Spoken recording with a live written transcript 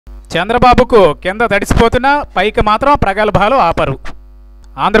చంద్రబాబుకు కింద తడిసిపోతున్నా పైకి మాత్రం ప్రగల్భాలు ఆపరు.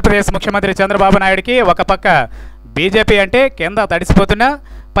 ఆంధ్రప్రదేశ్ ముఖ్యమంత్రి చంద్రబాబు నాయుడికి ఒక పక్క బీజేపీ అంటే కింద తడిసిపోతున్నా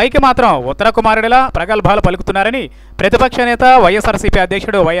పైకి మాత్రం ఉత్తర కుమారుడిలా ప్రగల్భాలు పలుకుతున్నారని ప్రతిపక్ష నేత వైఎస్ఆర్సీపీ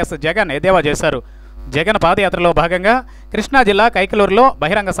అధ్యక్షుడు వైఎస్ జగన్ ఎద్దేవా చేశారు. జగన్ పాదయాత్రలో భాగంగా కృష్ణా జిల్లా కైకలూరులో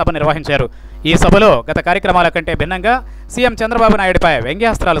బహిరంగ సభ నిర్వహించారు. ఈ సభలో గత కార్యక్రమాల కంటే భిన్నంగా సీఎం చంద్రబాబు నాయుడిపై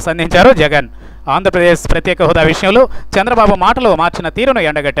వ్యంగ్యాస్త్రాలు సంధించారు జగన్. ఆంధ్రప్రదేశ్ ప్రత్యేక హోదా విషయంలో చంద్రబాబు మాటలు మార్చిన తీరును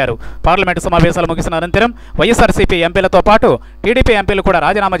ఎండగట్టారు. పార్లమెంటు సమావేశాలు ముగిసిన అనంతరం వైఎస్ఆర్సీపీ ఎంపీలతో పాటు టీడీపీ ఎంపీలు కూడా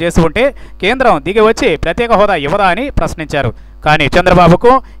రాజీనామా చేసి ఉంటే కేంద్రం దిగి వచ్చి ప్రత్యేక హోదా ఇవ్వదా అని ప్రశ్నించారు. కానీ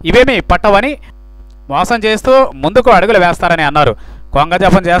చంద్రబాబుకు ఇవేమీ పట్టవని, మోసం చేస్తూ ముందుకు అడుగులు వేస్తారని అన్నారు.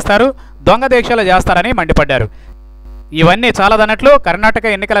 కొంగజపం చేస్తారు, దొంగ దీక్షలు చేస్తారని మండిపడ్డారు. ఇవన్నీ చాలదన్నట్లు కర్ణాటక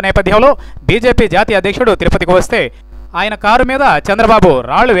ఎన్నికల నేపథ్యంలో బీజేపీ జాతీయ అధ్యక్షుడు తిరుపతికి వస్తే ఆయన కారు మీద చంద్రబాబు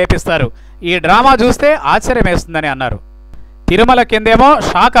రాళ్లు వేపిస్తారు. ఈ డ్రామా చూస్తే ఆశ్చర్యమేస్తుందని అన్నారు. తిరుమల కిందేమో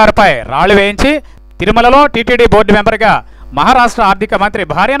షా కారుపై రాళ్లు వేయించి తిరుమలలో టీటీడీ బోర్డు మెంబర్గా మహారాష్ట్ర ఆర్థిక మంత్రి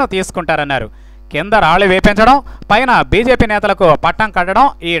భార్యను తీసుకుంటారన్నారు. కింద రాళ్లు వేపించడం, పైన బీజేపీ నేతలకు పట్టం కట్టడం,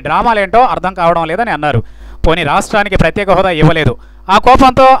 ఈ డ్రామాలేంటో అర్థం కావడం లేదని అన్నారు. పోనీ రాష్ట్రానికి ప్రత్యేక హోదా ఇవ్వలేదు, ఆ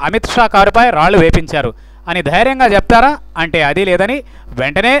కోపంతో అమిత్ షా కారుపై రాళ్లు వేపించారు అని ధైర్యంగా చెప్తారా అంటే అది లేదని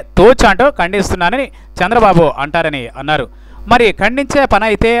వెంటనే తూచంటూ ఖండిస్తున్నానని చంద్రబాబు అంటారని అన్నారు. మరి ఖండించే పని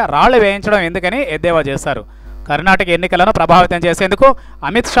అయితే రాళ్లు వేయించడం ఎందుకని ఎద్దేవా చేశారు. కర్ణాటక ఎన్నికలను ప్రభావితం చేసేందుకు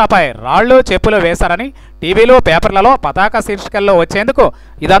అమిత్ షాపై రాళ్లు చెప్పులు వేశారని, టీవీలు పేపర్లలో పతాక శీర్షికల్లో వచ్చేందుకు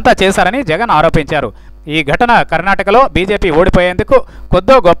ఇదంతా చేశారని జగన్ ఆరోపించారు. ఈ ఘటన కర్ణాటకలో బీజేపీ ఓడిపోయేందుకు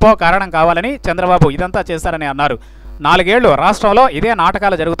కొద్దో గొప్ప కారణం కావాలని చంద్రబాబు ఇదంతా చేశారని అన్నారు. 4 ఏళ్లు రాష్ట్రంలో ఇదే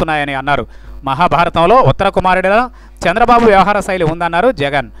నాటకాలు జరుగుతున్నాయని అన్నారు. మహాభారతంలో ఉత్తర కుమారుడిలా చంద్రబాబు వ్యవహార శైలి ఉందన్నారు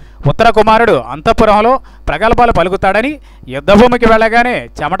జగన్. ఉత్తర కుమారుడు అంతఃపురంలో ప్రగల్భాలు పలుకుతాడని, యుద్ధభూమికి వెళ్ళగానే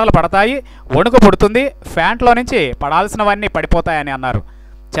చెమటలు పడతాయి, వణుకు పుడుతుంది, ఫ్యాంట్లో నుంచి పడాల్సినవన్నీ పడిపోతాయని అన్నారు.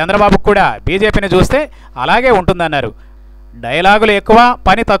 చంద్రబాబుకు కూడా బీజేపీని చూస్తే అలాగే ఉంటుందన్నారు. డైలాగులు ఎక్కువ,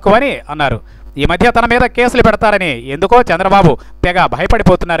 పని తక్కువని అన్నారు. ఈ మధ్య తన మీద కేసులు పెడతారని ఎందుకో చంద్రబాబు తెగ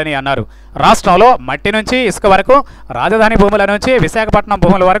భయపడిపోతున్నారని అన్నారు. రాష్ట్రంలో మట్టి నుంచి ఇసుక వరకు, రాజధాని భూముల నుంచి విశాఖపట్నం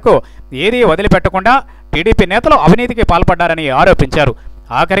భూముల వరకు ఏదీ వదిలిపెట్టకుండా టీడీపీ నేతలు అవినీతికి పాల్పడ్డారని ఆరోపించారు.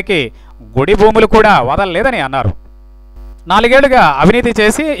 ఆఖరికి గుడి భూములు కూడా వదలలేదని అన్నారు. 4 ఏళ్లుగా అవినీతి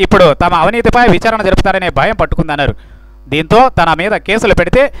చేసి ఇప్పుడు తమ అవినీతిపై విచారణ జరుపుతారనే భయం పట్టుకుందన్నారు. దీంతో తన మీద కేసులు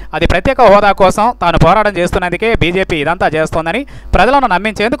పెడితే అది ప్రత్యేక హోదా కోసం తాను పోరాటం చేస్తున్నందుకే బీజేపీ ఇదంతా చేస్తోందని ప్రజలను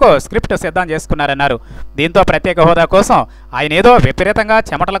నమ్మించేందుకు స్క్రిప్ట్ సిద్ధం చేసుకున్నారన్నారు. దీంతో ప్రత్యేక హోదా కోసం ఆయన ఏదో విపరీతంగా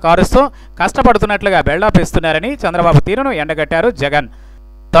చెమటలు కారుస్తూ కష్టపడుతున్నట్లుగా బిల్డప్ ఇస్తున్నారని చంద్రబాబు తీరును ఎండగట్టారు జగన్.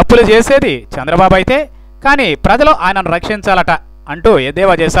 తప్పులు చేసేది చంద్రబాబు అయితే కానీ ప్రజలు ఆయనను రక్షించాలట అంటూ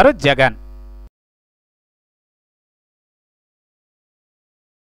ఎద్దేవా చేశారు జగన్.